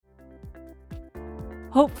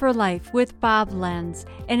Hope for Life with Bob Lenz,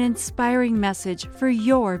 an inspiring message for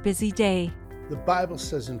your busy day. The Bible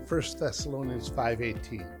says in 1 Thessalonians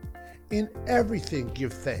 5:18, "In everything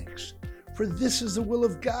give thanks, for this is the will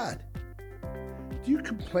of God." Do you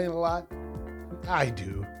complain a lot? I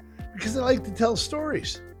do, because I like to tell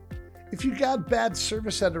stories. If you got bad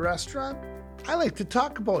service at a restaurant, I like to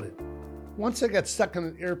talk about it. Once I got stuck on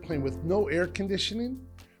an airplane with no air conditioning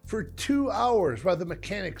for 2 hours while the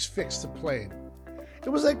mechanics fixed the plane. It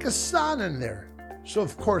was like a sauna in there, so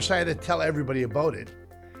of course I had to tell everybody about it.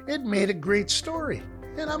 It made a great story,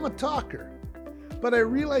 and I'm a talker. But I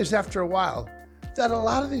realized after a while that a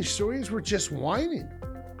lot of these stories were just whining.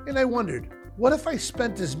 And I wondered, what if I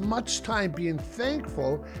spent as much time being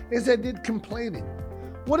thankful as I did complaining?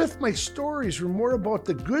 What if my stories were more about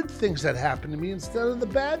the good things that happened to me instead of the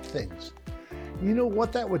bad things? You know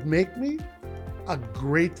what that would make me? A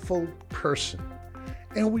grateful person.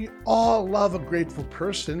 And we all love a grateful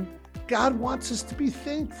person. God wants us to be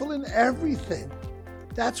thankful in everything.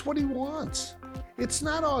 That's what He wants. It's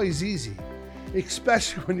not always easy,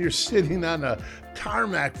 especially when you're sitting on a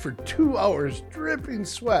tarmac for 2 hours dripping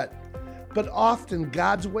sweat. But often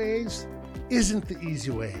God's ways isn't the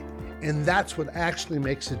easy way, and that's what actually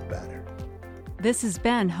makes it better. This has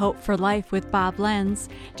been Hope for Life with Bob Lenz.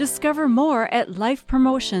 Discover more at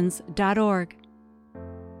lifepromotions.org.